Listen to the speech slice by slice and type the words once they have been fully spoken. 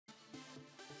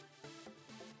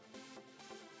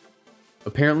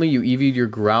Apparently you EV'd your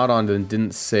Groudon and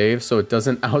didn't save, so it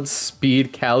doesn't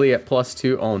outspeed Cali at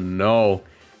 +2. Oh no.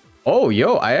 Oh,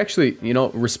 yo, I actually, you know,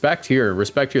 respect here.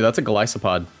 Respect here. That's a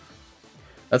Gliscopod.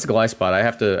 That's a Gliscopod. I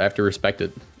have to respect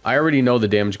it. I already know the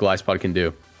damage Gliscopod can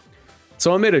do.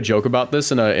 Someone made a joke about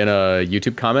this in a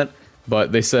YouTube comment,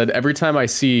 but they said every time I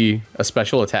see a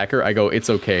special attacker, I go, it's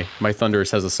okay. My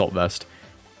Thundurus has Assault Vest.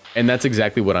 And that's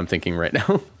exactly what I'm thinking right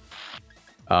now.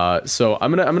 So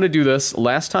I'm gonna do this.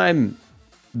 Last time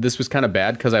this was kind of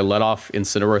bad because I let off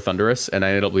Incineroar Thundurus and I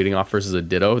ended up leading off versus a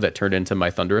Ditto that turned into my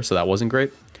Thundurus, so that wasn't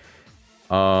great.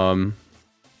 For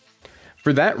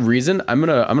that reason, I'm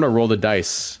gonna roll the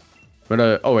dice.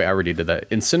 Oh wait, I already did that.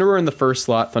 Incineroar in the first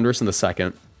slot, Thundurus in the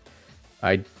second.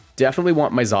 I definitely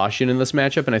want my Zacian in this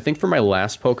matchup, and I think for my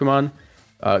last Pokemon,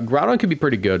 Groudon could be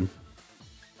pretty good.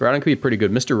 Groudon could be pretty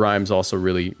good. Mr. Rime's also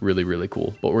really, really, really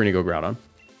cool, but we're gonna go Groudon.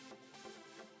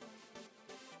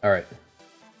 Alright.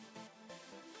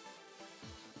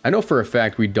 I know for a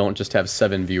fact we don't just have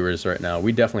 7 viewers right now.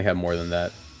 We definitely have more than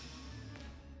that.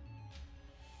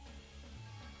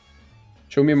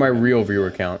 Show me my real viewer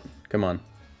count. Come on.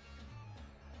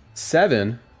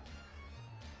 7?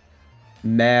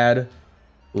 Mad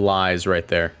lies right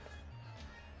there.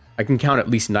 I can count at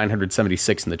least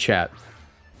 976 in the chat.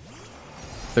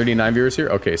 39 viewers here?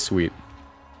 Okay, sweet.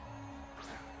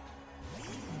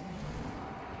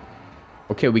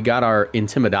 Okay, we got our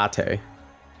Intimidate.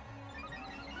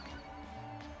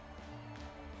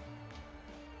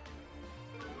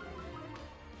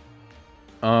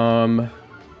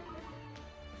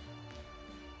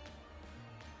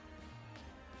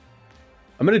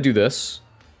 I'm gonna do this.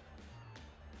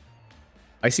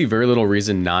 I see very little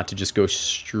reason not to just go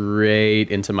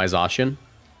straight into my Zacian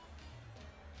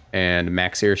and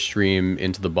max airstream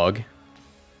into the bug.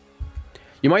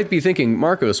 You might be thinking,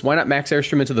 Marcos, why not max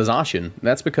airstream into the Zacian?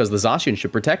 That's because the Zacian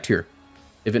should protect here,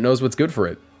 if it knows what's good for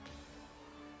it.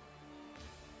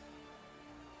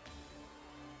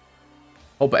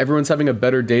 Hope everyone's having a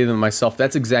better day than myself.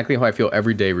 That's exactly how I feel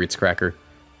every day, Reeds Cracker.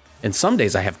 And some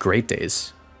days I have great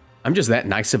days. I'm just that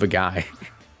nice of a guy.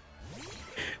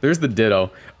 There's the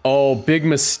Ditto. Oh, big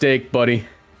mistake, buddy.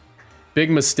 Big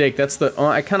mistake. That's the... Oh,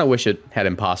 I kind of wish it had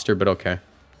Imposter, but okay.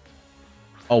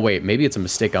 Oh, wait. Maybe it's a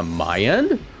mistake on my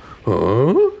end?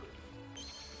 Huh?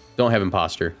 Don't have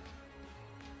Imposter.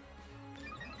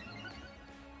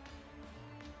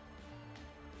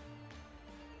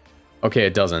 Okay,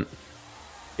 it doesn't.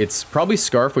 It's probably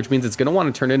Scarf, which means it's going to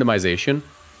want to turn into my Zacian.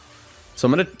 So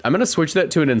I'm gonna switch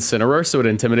that to an Incineroar so it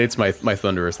intimidates my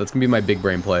Thundurus. That's gonna be my big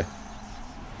brain play.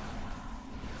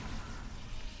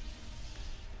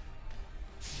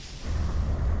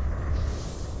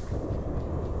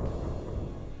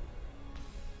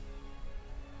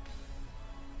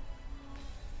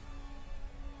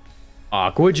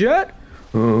 Aqua Jet?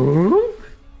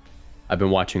 I've been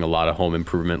watching a lot of Home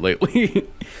Improvement lately.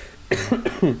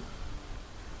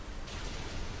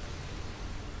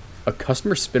 A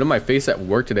customer spit on my face at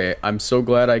work today. I'm so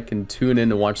glad I can tune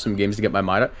in and watch some games to get my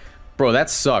mind up. Bro, that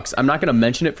sucks. I'm not going to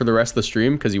mention it for the rest of the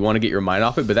stream because you want to get your mind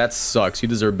off it, but that sucks. You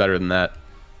deserve better than that.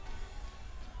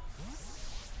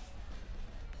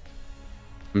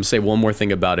 I'm going to say one more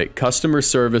thing about it. Customer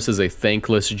service is a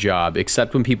thankless job,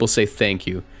 except when people say thank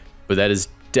you. But that is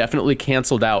definitely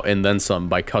canceled out and then some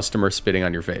by customer spitting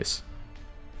on your face.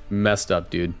 Messed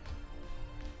up, dude.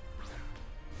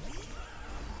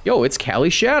 Yo, it's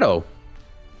Cali Shadow.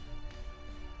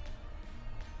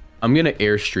 I'm gonna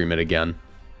airstream it again.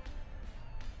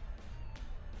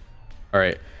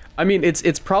 Alright. I mean,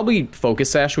 it's probably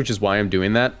Focus Sash, which is why I'm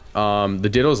doing that. The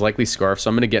Ditto is likely Scarf, so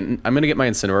I'm gonna get my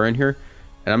Incineroar in here.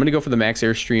 And I'm gonna go for the max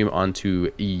airstream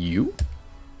onto you.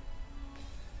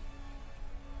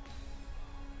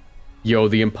 Yo,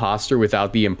 the Imposter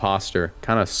without the Imposter.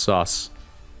 Kinda sus.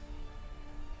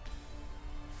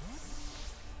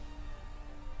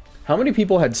 How many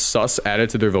people had sus added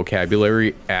to their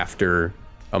vocabulary after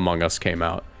Among Us came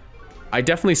out? I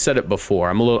definitely said it before.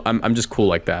 I'm just cool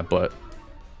like that, but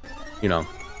you know,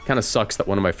 kind of sucks that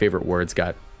one of my favorite words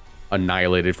got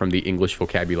annihilated from the English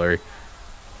vocabulary.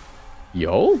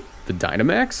 Yo, the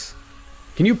Dynamax?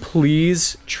 Can you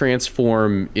please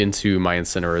transform into my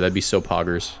Incineroar? That'd be so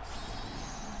poggers.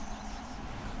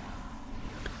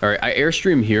 Alright, I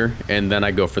airstream here, and then I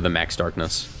go for the Max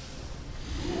Darkness.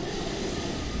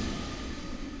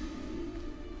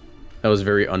 That was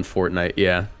very un-Fortnite,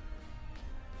 yeah.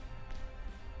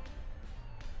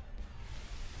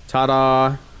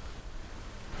 Ta-da!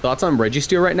 Thoughts on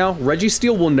Registeel right now?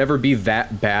 Registeel will never be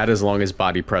that bad as long as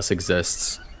Body Press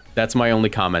exists. That's my only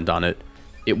comment on it.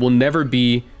 It will never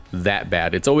be that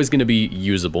bad. It's always going to be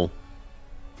usable.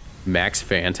 Max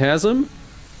Phantasm?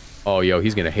 Oh, yo,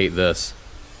 he's gonna hate this.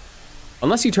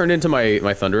 Unless he turned into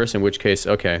my Thunderous, in which case,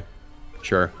 okay.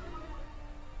 Sure.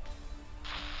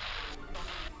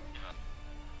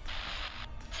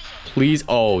 Please.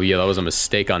 Oh, yeah, that was a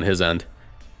mistake on his end.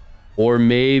 Or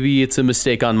maybe it's a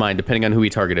mistake on mine, depending on who he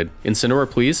targeted. Incineroar,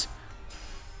 please.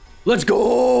 Let's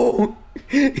go!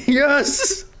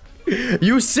 Yes!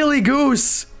 You silly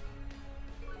goose!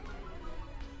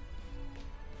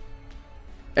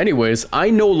 Anyways, I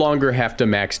no longer have to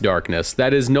max darkness.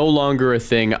 That is no longer a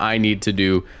thing I need to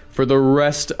do for the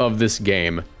rest of this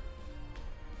game.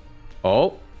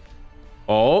 Oh.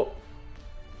 Oh.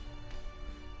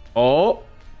 Oh.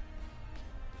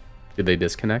 Did they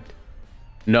disconnect?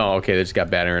 No, okay, they just got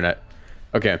bad internet.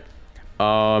 Okay.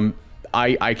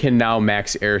 I can now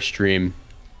max Airstream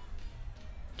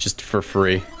just for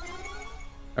free.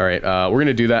 Alright, we're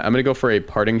gonna do that. I'm gonna go for a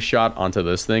parting shot onto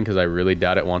this thing because I really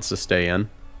doubt it wants to stay in.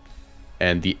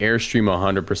 And the Airstream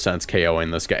 100% is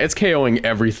KOing this guy. It's KOing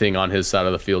everything on his side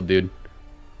of the field, dude.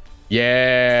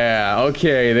 Yeah,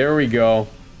 okay, there we go.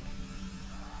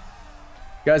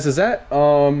 Guys, does that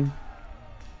count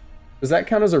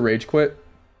as a rage quit?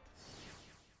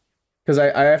 Because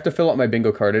I have to fill out my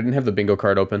bingo card. I didn't have the bingo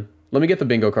card open. Let me get the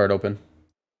bingo card open.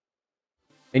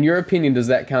 In your opinion, does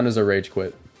that count as a rage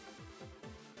quit?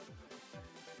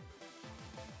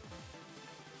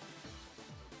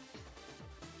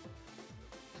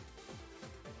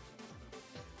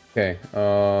 Okay,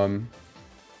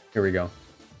 here we go.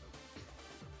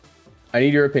 I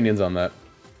need your opinions on that.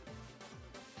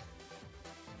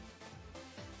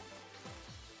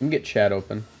 Let me get chat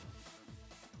open.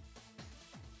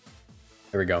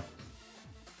 There we go.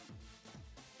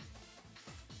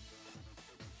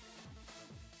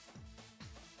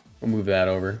 We'll move that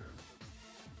over.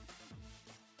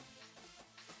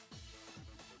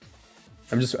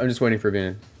 I'm just waiting for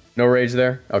being. No rage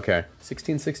there? Okay.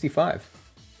 1665.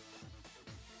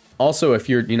 Also, if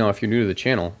you're new to the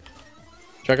channel,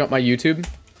 check out my YouTube.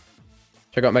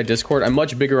 Check out my Discord. I'm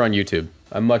much bigger on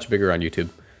YouTube.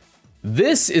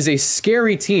 This is a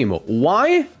scary team.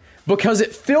 Why? Because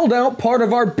it filled out part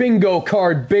of our bingo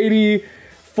card, baby.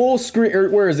 Full screen, or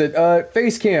where is it?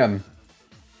 Face cam.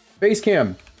 Face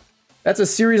cam. That's a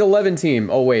Series 11 team.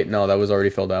 Oh wait, no, that was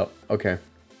already filled out. Okay.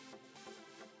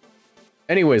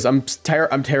 Anyways, I'm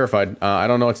terrified. I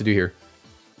don't know what to do here.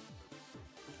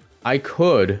 I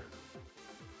could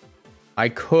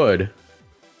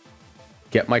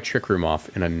get my Trick Room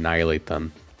off and annihilate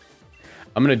them.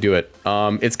 I'm gonna do it.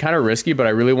 It's kind of risky, but I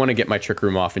really want to get my Trick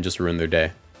Room off and just ruin their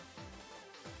day.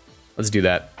 Let's do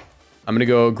that. I'm gonna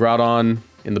go Groudon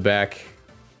in the back,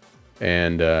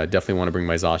 and definitely want to bring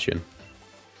my Zacian.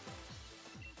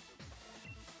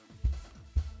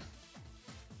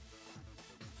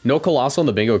 No Colossal on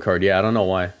the bingo card. Yeah, I don't know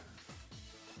why.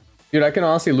 Dude, I can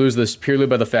honestly lose this purely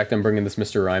by the fact I'm bringing this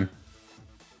Mr. Rime.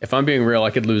 If I'm being real, I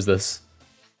could lose this.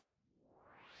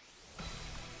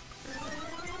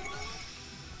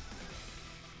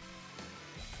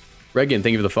 Regan,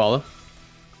 thank you for the follow.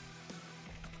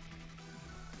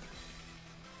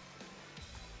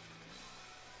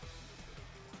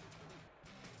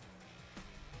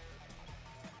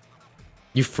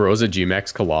 You froze a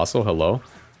G-Max Colossal? Hello?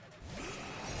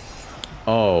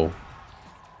 Oh.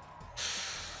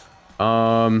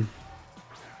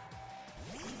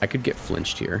 I could get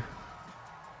flinched here.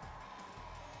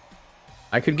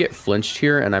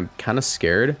 And I'm kind of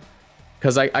scared.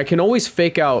 Because I can always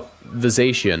fake out the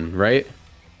Zacian, right?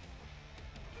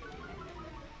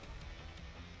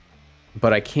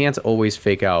 But I can't always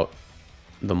fake out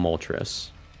the Moltres.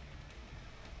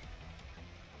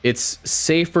 It's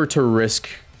safer to risk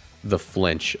the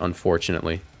flinch,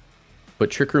 unfortunately.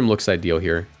 But Trick Room looks ideal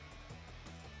here.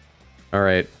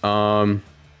 Alright,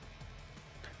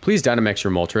 please Dynamax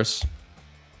your Moltres.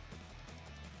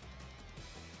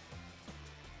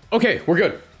 Okay, we're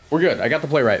good. We're good. I got the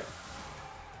play right.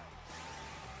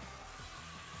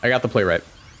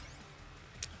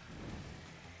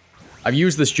 I've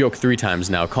used this joke 3 times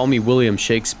now. Call me William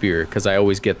Shakespeare, because I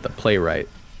always get the play right.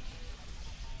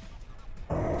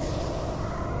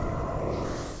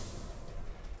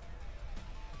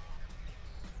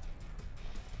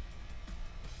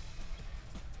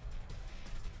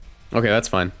 Okay, that's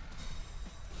fine.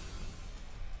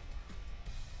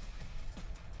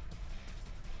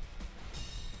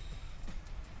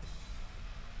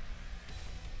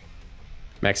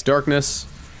 Max Darkness.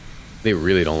 They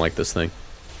really don't like this thing.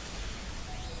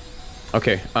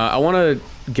 Okay, I want to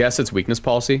guess its weakness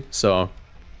policy, so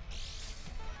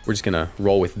we're just gonna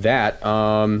roll with that.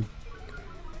 I'm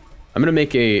gonna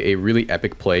make a really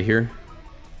epic play here.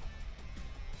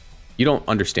 You don't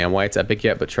understand why it's epic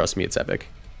yet, but trust me, it's epic.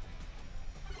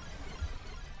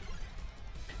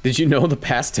 Did you know the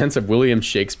past tense of William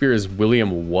Shakespeare is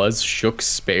William was shook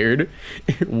spared?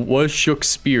 Was shook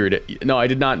speared. No, I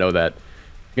did not know that.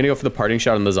 I'm gonna go for the parting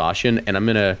shot on the Zacian, and I'm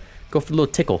gonna go for the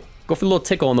little tickle. Go for the little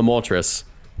tickle on the Moltres.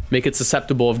 Make it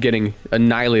susceptible of getting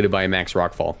annihilated by a max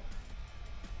rockfall.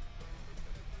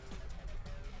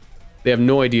 They have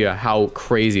no idea how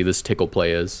crazy this tickle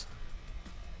play is.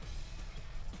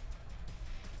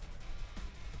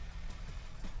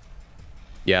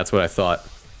 Yeah, that's what I thought.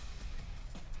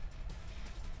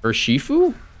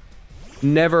 Urshifu?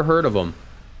 Never heard of him.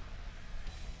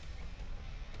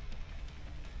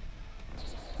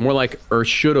 More like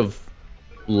should have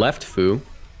left Fu.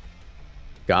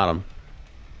 Got him.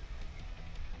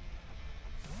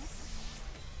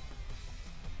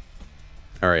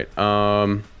 Alright,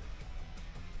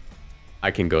 I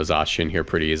can go Zacian here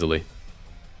pretty easily.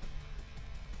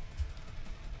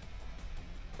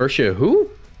 Ursha who?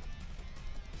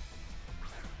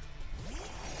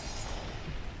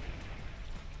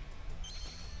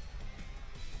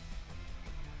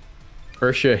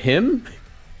 Ursha him?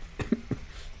 You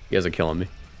guys are killing me.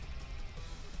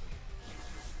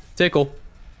 Tickle.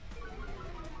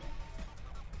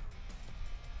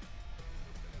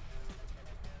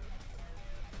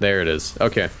 There it is.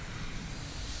 Okay.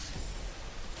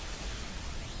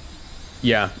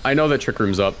 Yeah, I know that Trick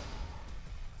Room's up.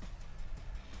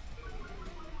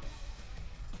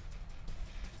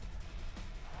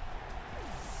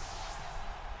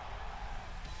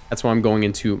 That's why I'm going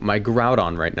into my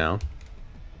Groudon right now.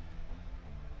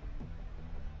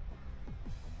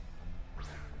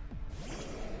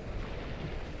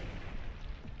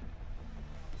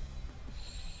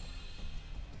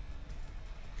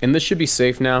 And this should be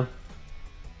safe now.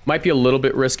 Might be a little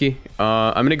bit risky.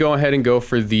 I'm going to go ahead and go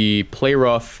for the Play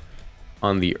Rough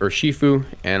on the Urshifu.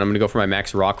 And I'm going to go for my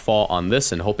Max Rockfall on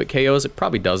this and hope it KOs. It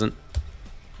probably doesn't.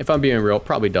 If I'm being real, it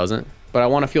probably doesn't. But I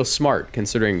want to feel smart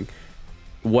considering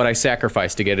what I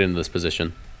sacrificed to get into this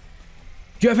position.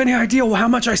 Do you have any idea how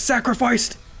much I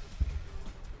sacrificed?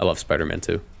 I love Spider-Man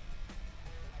 2.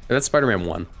 That's Spider-Man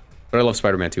 1. But I love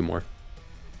Spider-Man 2 more.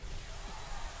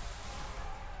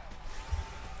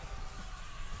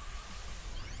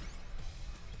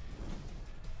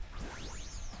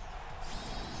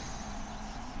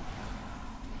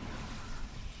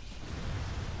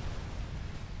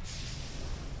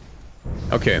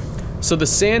 Okay, so the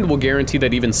sand will guarantee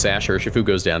that even Sash Urshifu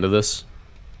goes down to this.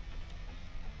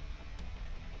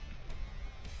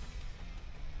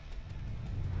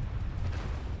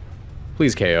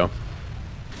 Please KO.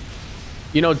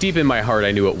 You know, deep in my heart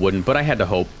I knew it wouldn't, but I had to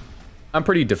hope. I'm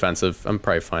pretty defensive. I'm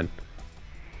probably fine.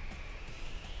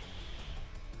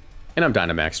 And I'm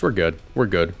Dynamaxed. We're good. We're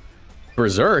good.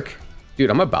 Berserk? Dude,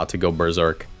 I'm about to go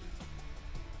Berserk.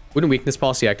 Wouldn't weakness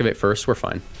policy activate first? We're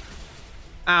fine.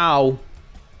 Ow.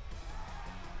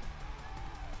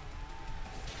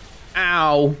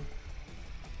 Ow.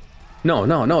 No,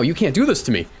 no, no, you can't do this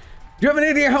to me. Do you have any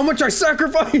idea how much I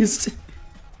sacrificed?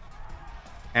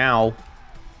 Ow.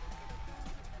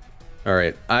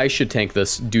 Alright, I should tank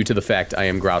this due to the fact I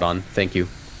am Groudon. Thank you.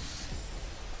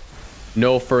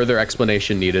 No further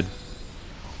explanation needed.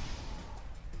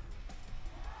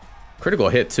 Critical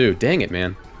hit too. Dang it,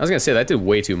 man. I was gonna say, that did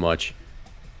way too much.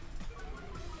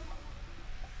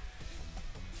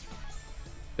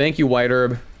 Thank you, White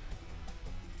Herb.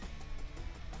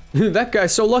 That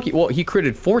guy's so lucky. Well, he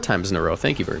critted 4 times in a row.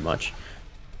 Thank you very much.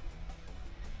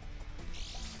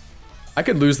 I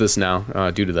could lose this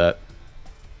now due to that.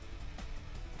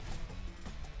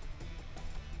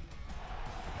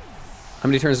 How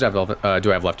many turns do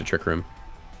I have left to Trick Room?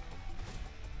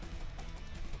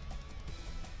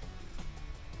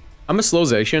 I'm a slow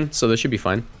Zacian, so this should be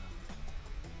fine.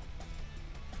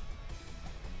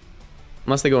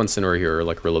 Unless they go Incinerate here or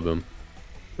like Rillaboom.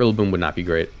 Rillaboom would not be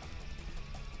great.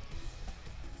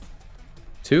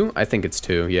 2? I think it's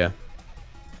 2, yeah.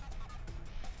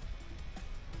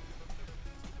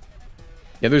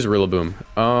 Yeah, there's Rillaboom.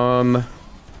 How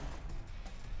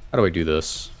do I do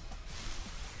this?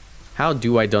 How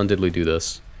do I diddly do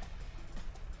this?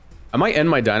 I might end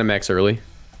my Dynamax early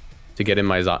to get in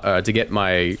my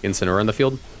Incineroar in the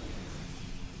field.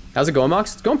 How's it going,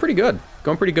 Mox? It's going pretty good.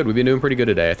 Going pretty good. We've been doing pretty good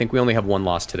today. I think we only have 1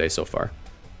 loss today so far.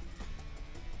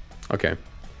 Okay.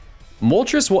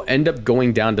 Moltres will end up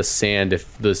going down to sand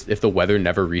if the weather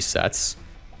never resets.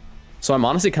 So I'm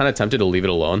honestly kind of tempted to leave it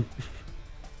alone.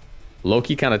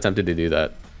 Low-key kind of tempted to do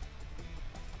that.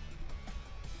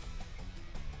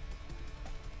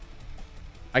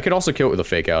 I could also kill it with a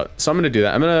fake out. So I'm going to do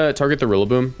that. I'm going to target the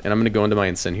Rillaboom, and I'm going to go into my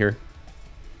Incin here.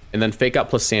 And then Fake Out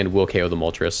plus Sand will KO the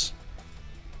Moltres.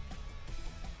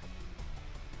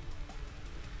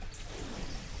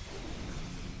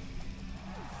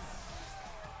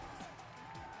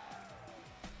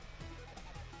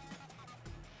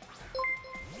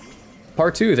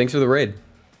 Part 2, thanks for the raid.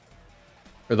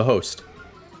 Or the host.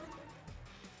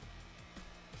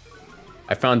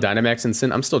 I found Dynamax and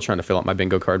Sin. I'm still trying to fill out my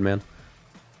bingo card, man.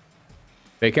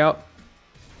 Fake Out.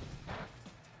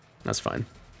 That's fine.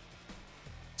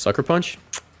 Sucker Punch.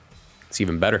 It's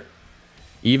even better.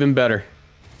 Even better.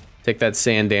 Take that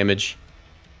sand damage.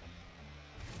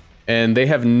 And they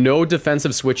have no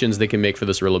defensive switch-ins they can make for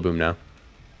this Rillaboom now.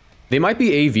 They might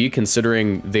be AV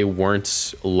considering they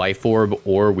weren't Life Orb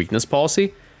or Weakness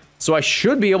Policy. So I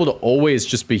should be able to always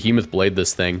just Behemoth Blade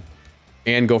this thing.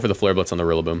 And go for the Flare Blitz on the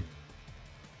Rillaboom.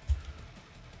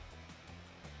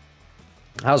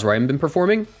 How's Rime been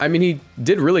performing? I mean, he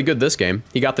did really good this game.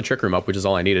 He got the Trick Room up, which is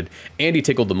all I needed. And he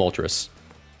tickled the Moltres.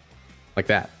 Like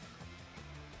that.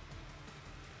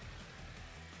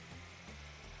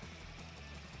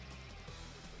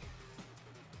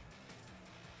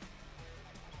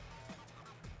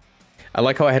 I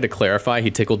like how I had to clarify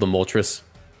he tickled the Moltres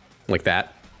like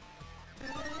that.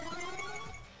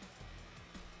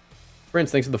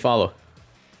 Prince, thanks for the follow.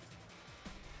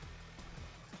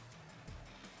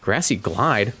 Grassy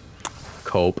Glide?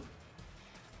 Cope.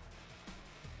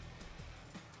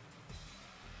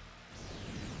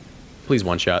 Please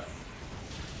one shot.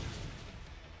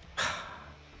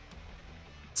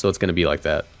 So it's gonna be like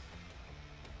that.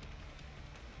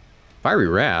 Fiery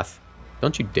Wrath?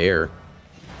 Don't you dare.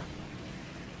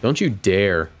 Don't you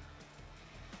dare.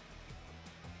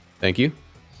 Thank you.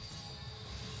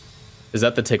 Is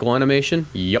that the tickle animation?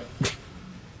 Yep.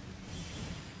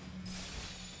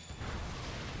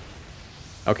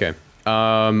 Okay.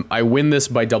 I win this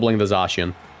by doubling the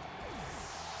Zacian.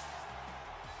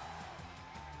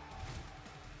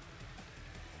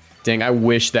 Dang, I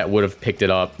wish that would have picked it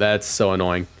up. That's so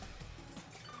annoying.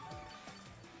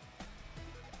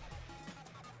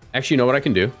 Actually, you know what I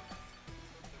can do?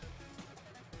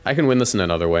 I can win this in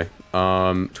another way.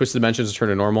 Twisted Dimensions to turn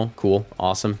to normal. Cool.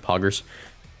 Awesome. Poggers.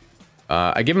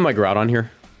 I give him my Groudon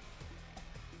here.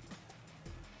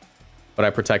 But I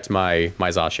protect my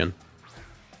Zacian.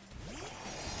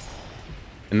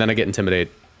 And then I get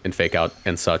Intimidate and Fake Out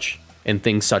and such. And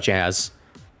things such as...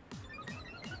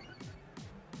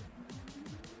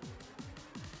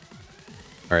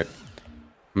 Alright.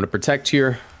 I'm going to protect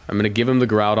here. I'm going to give him the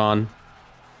Groudon.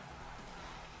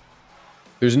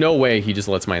 There's no way he just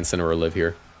lets my Incineroar live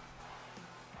here.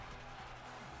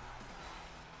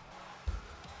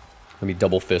 Let me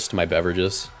double fist my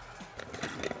beverages.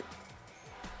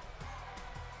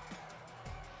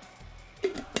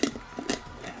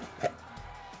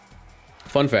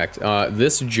 Fun fact,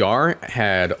 this jar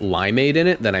had limeade in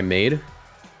it that I made,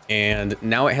 and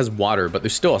now it has water, but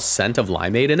there's still a scent of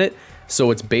limeade in it,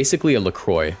 so it's basically a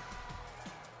LaCroix.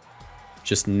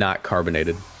 Just not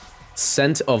carbonated.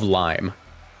 Scent of lime.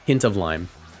 Hint of lime.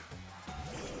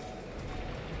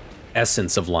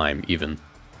 Essence of lime, even.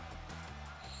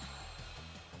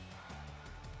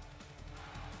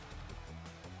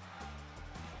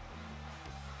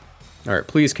 Alright,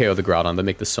 please KO the Groudon to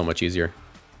make this so much easier.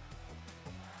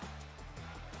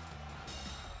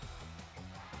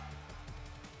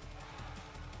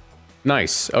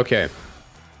 Nice, okay.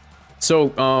 So,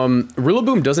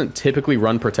 Rillaboom doesn't typically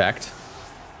run Protect,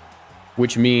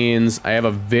 which means I have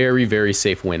a very, very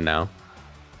safe win now.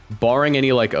 Barring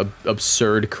any, like,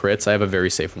 absurd crits, I have a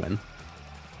very safe win.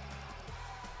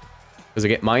 Because I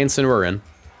get my Incineroar in.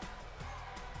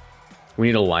 We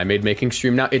need a Limeade making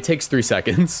stream now. It takes 3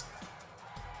 seconds.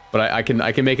 But I can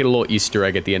make it a little Easter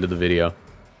egg at the end of the video.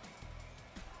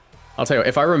 I'll tell you,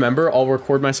 if I remember, I'll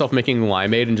record myself making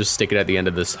limeade and just stick it at the end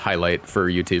of this highlight for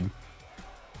YouTube.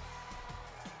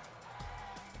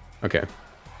 Okay.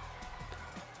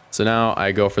 So now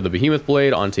I go for the Behemoth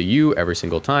Blade onto you every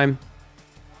single time.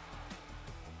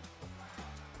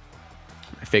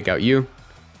 I Fake Out you.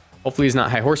 Hopefully he's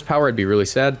not high horsepower, I'd be really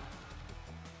sad.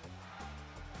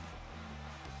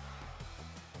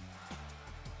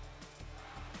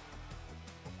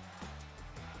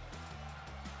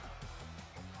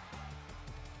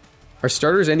 Are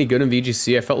starters any good in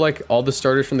VGC? I felt like all the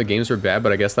starters from the games were bad,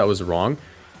 but I guess that was wrong.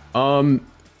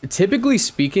 Typically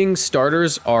speaking,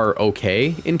 starters are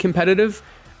okay in competitive.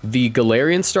 The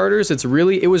Galarian starters, it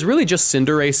was really just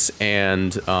Cinderace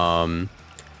and,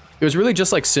 it was really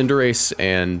just like Cinderace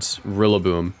and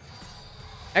Rillaboom.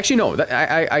 Actually, no,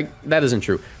 that isn't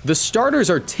true. The starters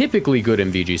are typically good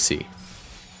in VGC.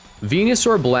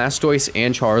 Venusaur, Blastoise,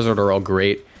 and Charizard are all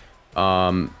great.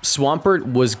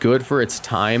 Swampert was good for its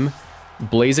time.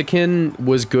 Blaziken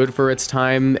was good for its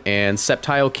time, and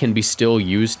Sceptile can be still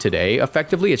used today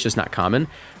effectively. It's just not common.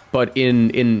 But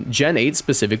in Gen 8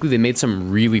 specifically, they made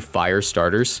some really fire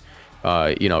starters.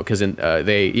 You know, because you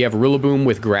have Rillaboom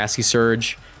with Grassy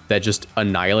Surge that just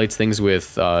annihilates things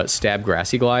with Stab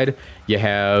Grassy Glide. You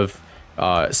have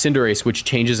Cinderace, which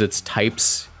changes its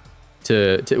types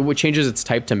which changes its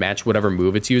type to match whatever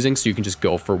move it's using, so you can just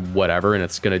go for whatever and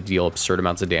it's going to deal absurd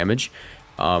amounts of damage.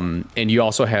 And you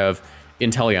also have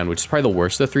Inteleon, which is probably the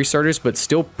worst of the 3 starters, but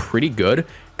still pretty good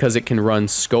because it can run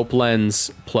Scope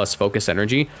Lens plus Focus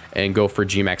Energy and go for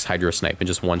G-Max Hydro Snipe and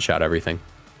just one-shot everything.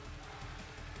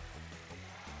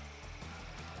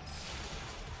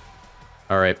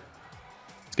 Alright.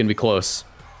 It's going to be close.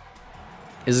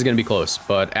 This is going to be close,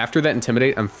 but after that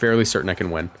Intimidate, I'm fairly certain I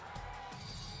can win.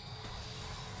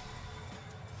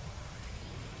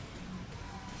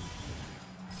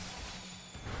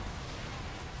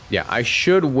 Yeah, I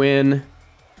should win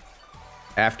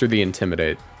after the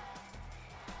Intimidate.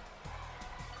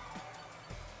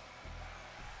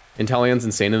 Inteleon's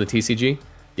insane in the TCG?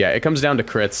 Yeah, it comes down to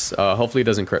crits. Hopefully it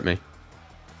doesn't crit me.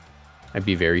 I'd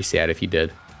be very sad if he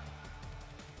did.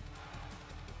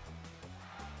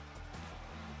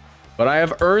 But I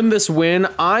have earned this win.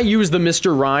 I use the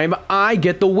Mr. Rime. I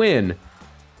get the win.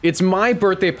 It's my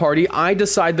birthday party. I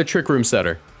decide the Trick Room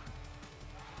setter.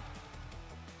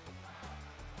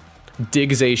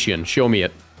 Digzation, show me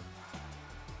it.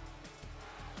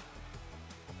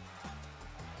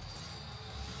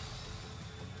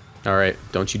 Alright,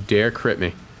 don't you dare crit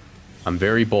me. I'm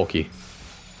very bulky.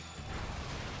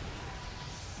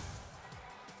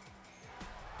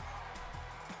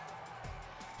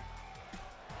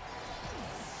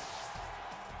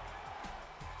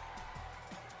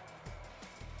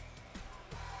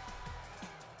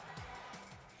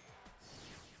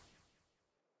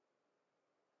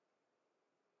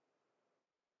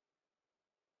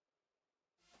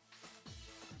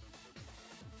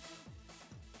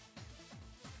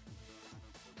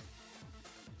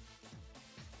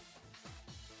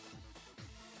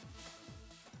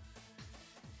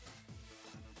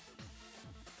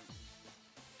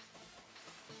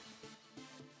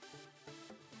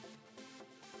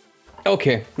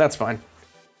 Okay, that's fine.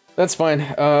 That's fine.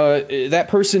 That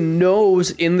person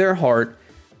knows in their heart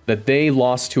that they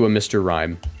lost to a Mr.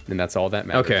 Rime, and that's all that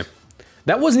matters. Okay.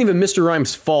 That wasn't even Mr.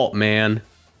 Rime's fault, man.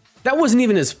 That wasn't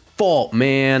even his fault,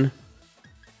 man.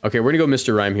 Okay, we're gonna go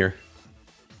Mr. Rime here.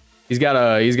 He's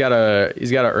gotta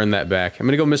earn that back. I'm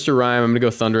gonna go Mr. Rime, I'm gonna go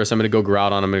Thundurus, I'm gonna go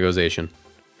Groudon, I'm gonna go Zacian.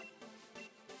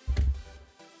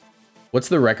 What's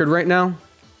the record right now?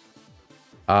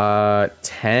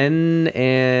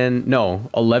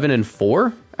 11 and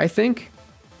 4, I think.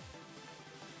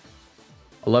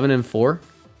 11 and 4.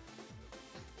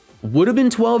 Would have been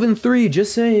 12 and 3,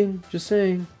 just saying, just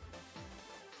saying.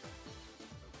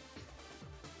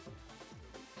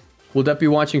 Will Depp be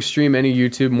watching stream any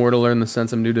YouTube more to learn the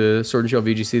sense? I'm new to Sword and Shield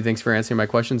VGC. Thanks for answering my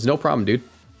questions. No problem, dude.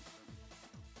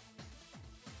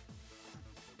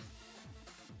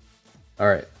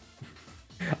 Alright.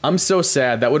 I'm so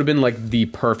sad. That would have been like the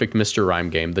perfect Mr. Rime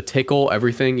game. The tickle,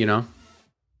 everything, you know?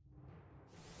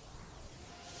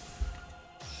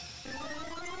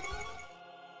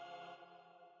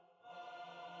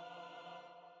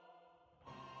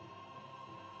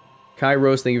 Kai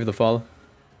Rose, thank you for the follow.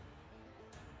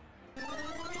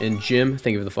 And Jim,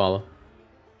 thank you for the follow.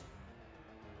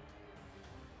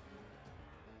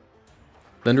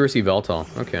 Thundurus Yveltal,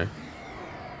 okay.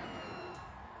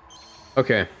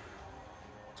 Okay.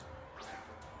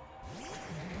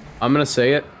 I'm gonna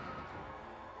say it.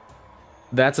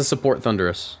 That's a support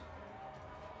Thundurus.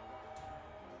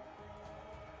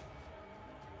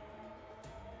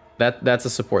 That's a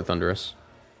support Thundurus.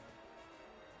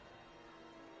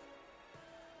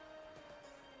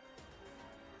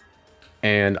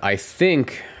 And I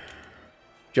think,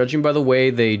 judging by the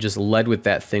way they just led with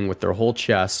that thing with their whole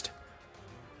chest,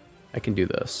 I can do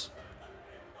this.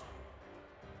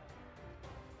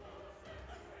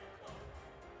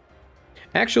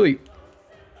 Actually,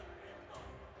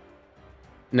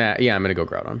 nah, yeah, I'm gonna go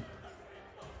Groudon.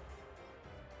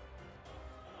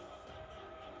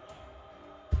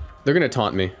 They're gonna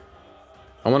taunt me.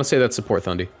 I want to say that's support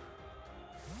Thundy.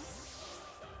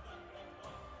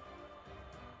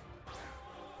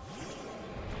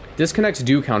 Disconnects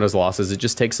do count as losses. It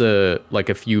just takes like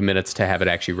a few minutes to have it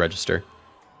actually register.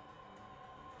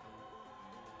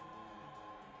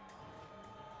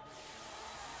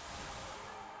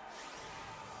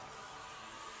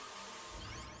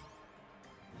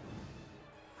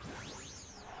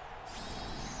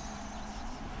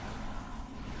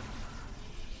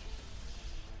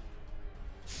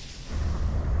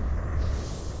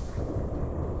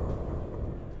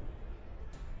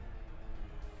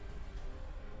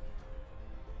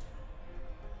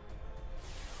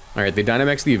 Alright, they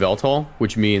Dynamax the Yveltal,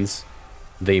 which means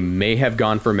they may have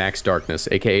gone for Max Darkness,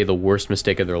 aka the worst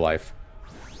mistake of their life.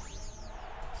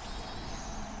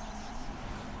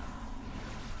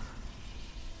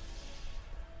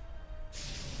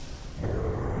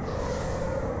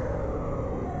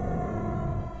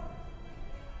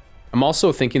 I'm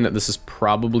also thinking that this is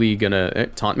probably gonna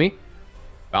taunt me.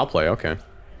 Foul play, okay.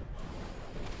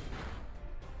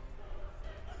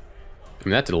 I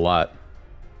mean, that did a lot.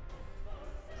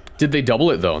 Did they double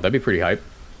it, though? That'd be pretty hype.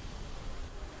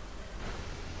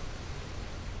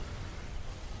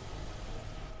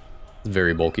 It's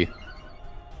very bulky.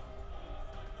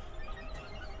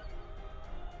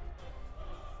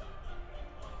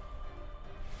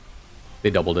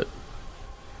 They doubled it.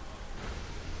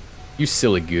 You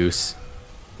silly goose.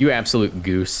 You absolute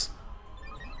goose.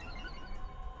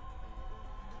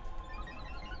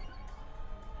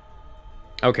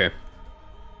 Okay.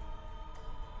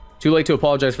 Too late to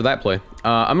apologize for that play.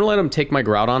 I'm gonna let him take my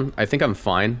Groudon. I think I'm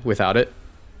fine without it.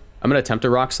 I'm gonna attempt a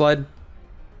Rock Slide.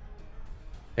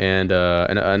 And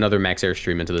another Max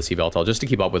Airstream into this Yveltal, just to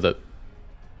keep up with it.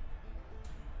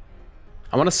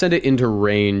 I want to send it into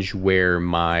range where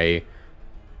my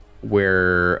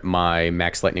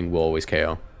Max Lightning will always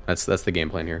KO. That's the game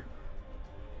plan here.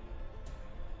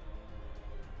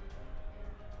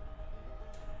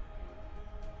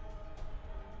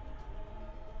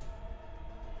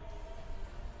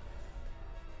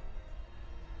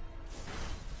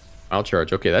 I'll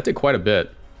charge. Okay, that did quite a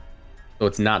bit. So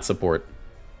it's not support.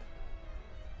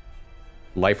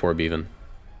 Life Orb even.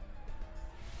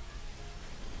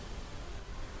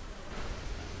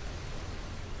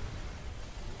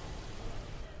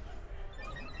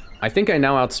 I think I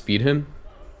now outspeed him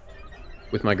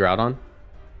with my Groudon.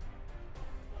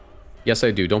 Yes,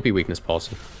 I do. Don't be Weakness Pulse.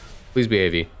 Please be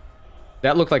AV.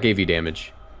 That looked like AV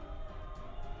damage.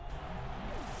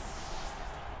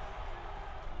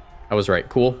 I was right.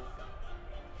 Cool.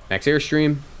 Max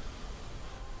Airstream.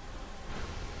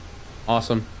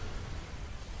 Awesome.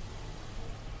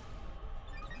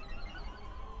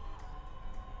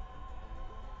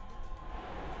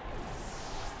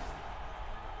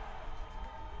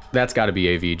 That's got to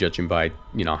be AV, judging by,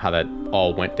 you know, how that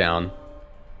all went down.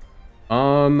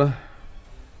 I'm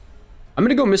going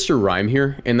to go Mr. Rime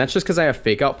here, and that's just because I have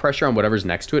Fake Out pressure on whatever's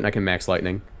next to it, and I can Max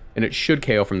Lightning. And it should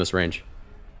KO from this range.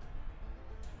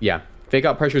 Yeah, Fake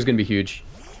Out pressure is going to be huge.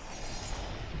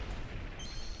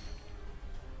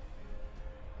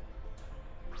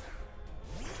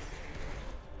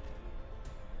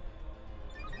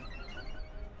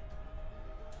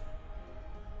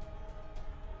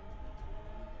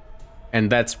 And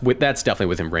that's definitely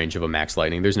within range of a Max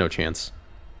Lightning. There's no chance.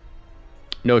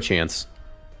 No chance.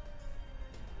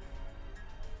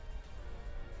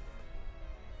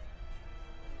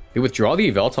 They withdraw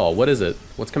the Yveltal. What is it?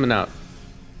 What's coming out?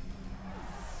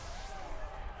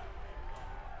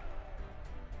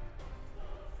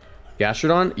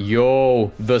 Gastrodon?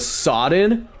 Yo, the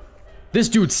Sodden? This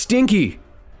dude's stinky.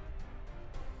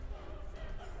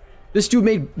 This dude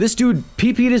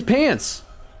pee-peed his pants.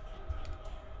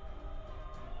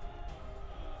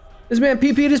 This man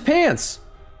pee-peed his pants.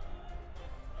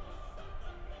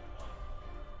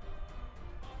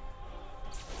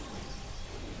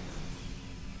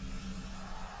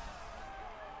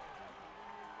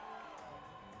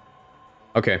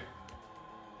 Okay.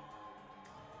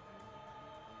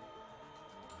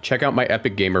 Check out my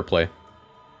epic gamer play. I'm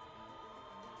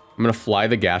gonna fly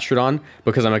the Gastrodon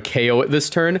because I'm a KO at this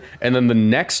turn, and then the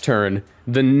next turn,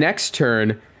 the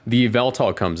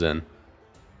Yveltal comes in.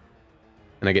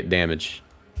 And I get damage.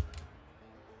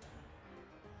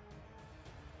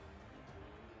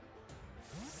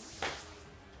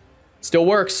 Still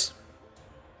works.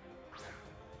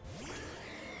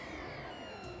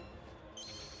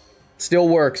 Still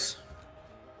works.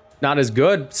 Not as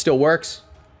good, still works.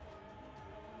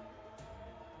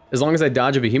 As long as I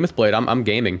dodge a Behemoth Blade, I'm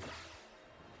gaming.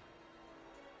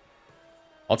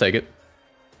 I'll take it.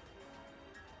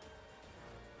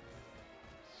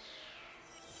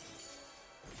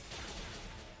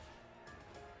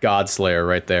 Godslayer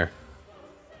right there.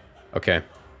 Okay.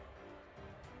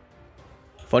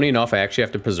 Funny enough, I actually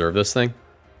have to preserve this thing.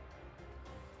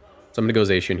 So I'm gonna go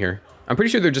Zacian here. I'm pretty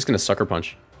sure they're just gonna Sucker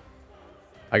Punch.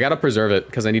 I gotta preserve it,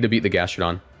 because I need to beat the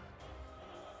Gastrodon.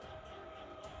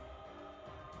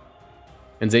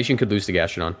 And Zacian could lose to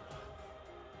Gastrodon.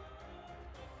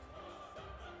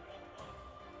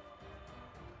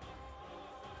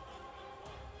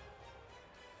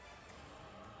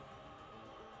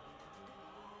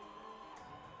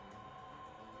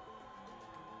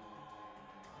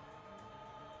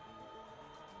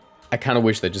 I kind of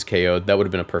wish that just KO'd. That would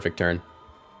have been a perfect turn.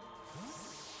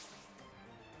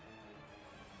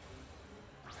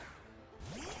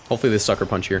 Hopefully they sucker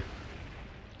punch here.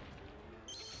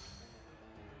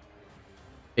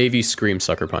 AV Scream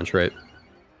sucker punch, right?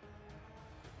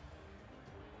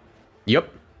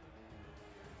 Yep.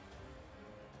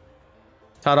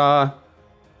 Ta-da!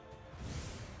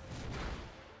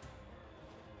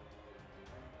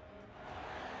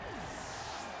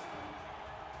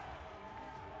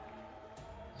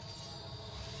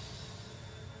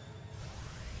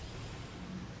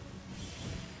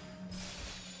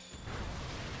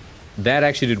 That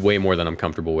actually did way more than I'm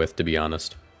comfortable with, to be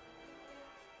honest.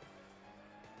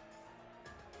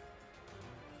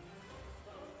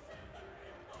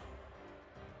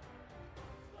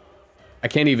 I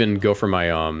can't even go for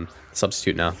my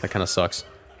substitute now. That kind of sucks.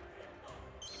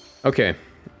 Okay.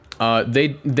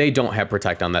 They don't have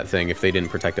protect on that thing if they didn't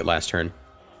protect it last turn.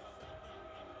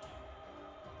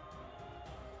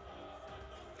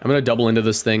 I'm gonna double into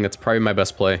this thing. That's probably my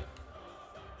best play.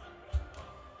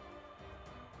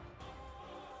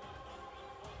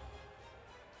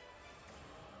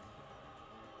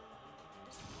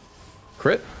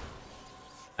 Crit?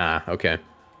 Ah, okay.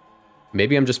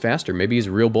 Maybe I'm just faster. Maybe he's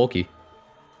real bulky.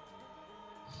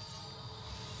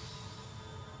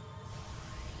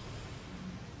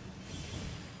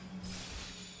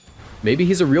 Maybe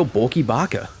he's a real bulky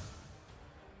baka.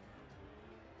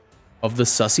 Of the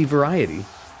sussy variety.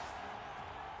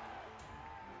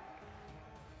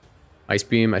 Ice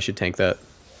Beam, I should tank that.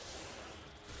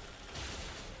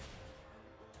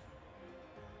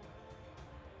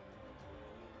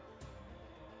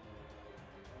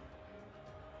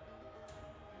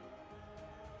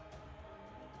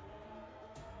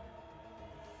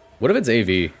 What if it's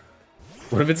AV?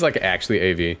 What if it's like actually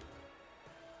AV?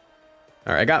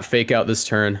 Alright, I got Fake Out this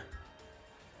turn.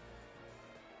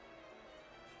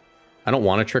 I don't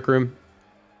want a Trick Room.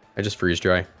 I just Freeze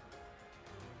Dry.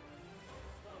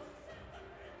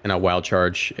 And I Wild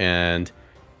Charge, and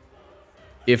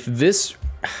if this...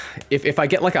 If I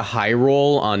get like a high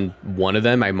roll on one of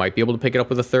them, I might be able to pick it up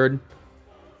with a third.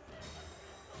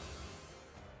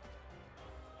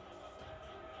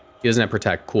 He doesn't have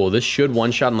Protect. Cool. This should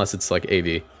one-shot unless it's like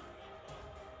AV.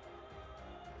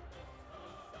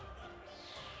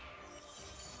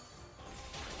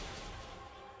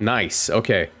 Nice.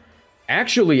 Okay.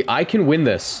 Actually, I can win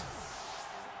this.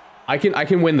 I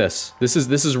can win this. This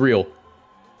is real.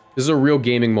 This is a real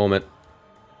gaming moment.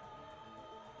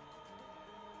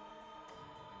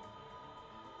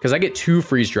 Because I get 2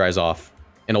 Freeze Dries off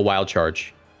in a Wild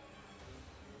Charge.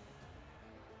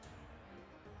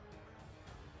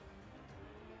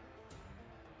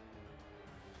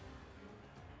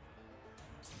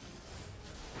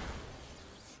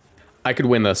 I could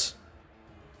win this.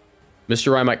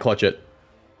 Mr. Rime might clutch it.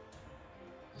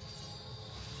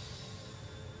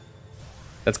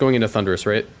 That's going into Thunderous,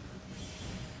 right?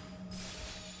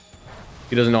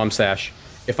 He doesn't know I'm Sash.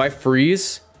 If I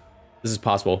freeze, this is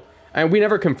possible. And we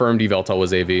never confirmed Yveltal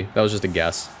was AV. That was just a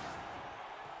guess.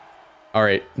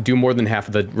 Alright, do more than half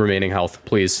of the remaining health,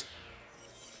 please.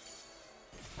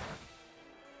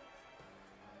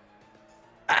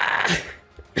 Ah!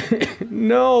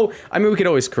 No! I mean, we could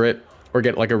always crit. Or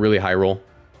get like a really high roll.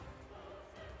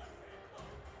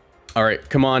 Alright,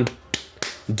 come on.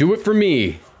 Do it for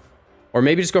me. Or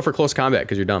maybe just go for close combat,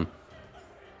 because you're dumb.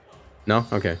 No?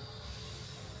 Okay.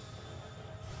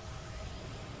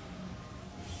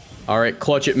 Alright,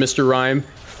 clutch it, Mr. Rime.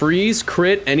 Freeze,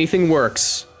 crit, anything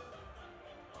works.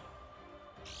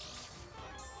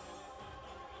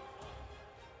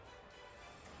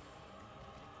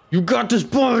 You got this,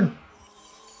 bud!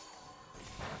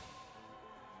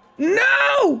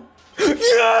 No!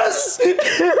 Yes!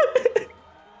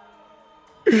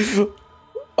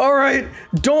 Alright,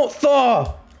 don't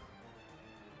thaw!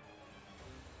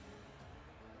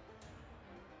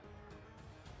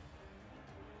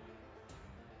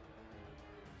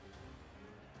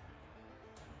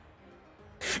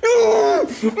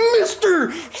 Mr.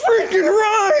 Freaking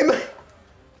Rime!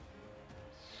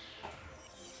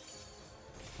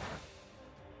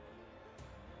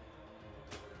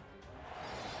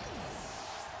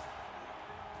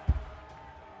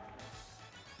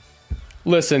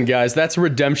 Listen, guys, that's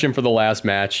redemption for the last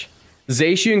match.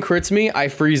 Zacian crits me, I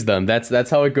freeze them.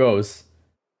 That's how it goes.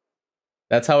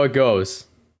 That's how it goes.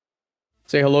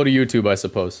 Say hello to YouTube, I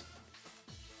suppose.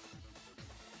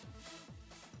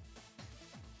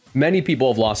 Many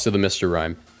people have lost to the Mr.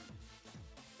 Rime.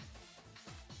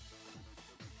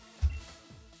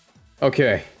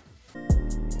 Okay.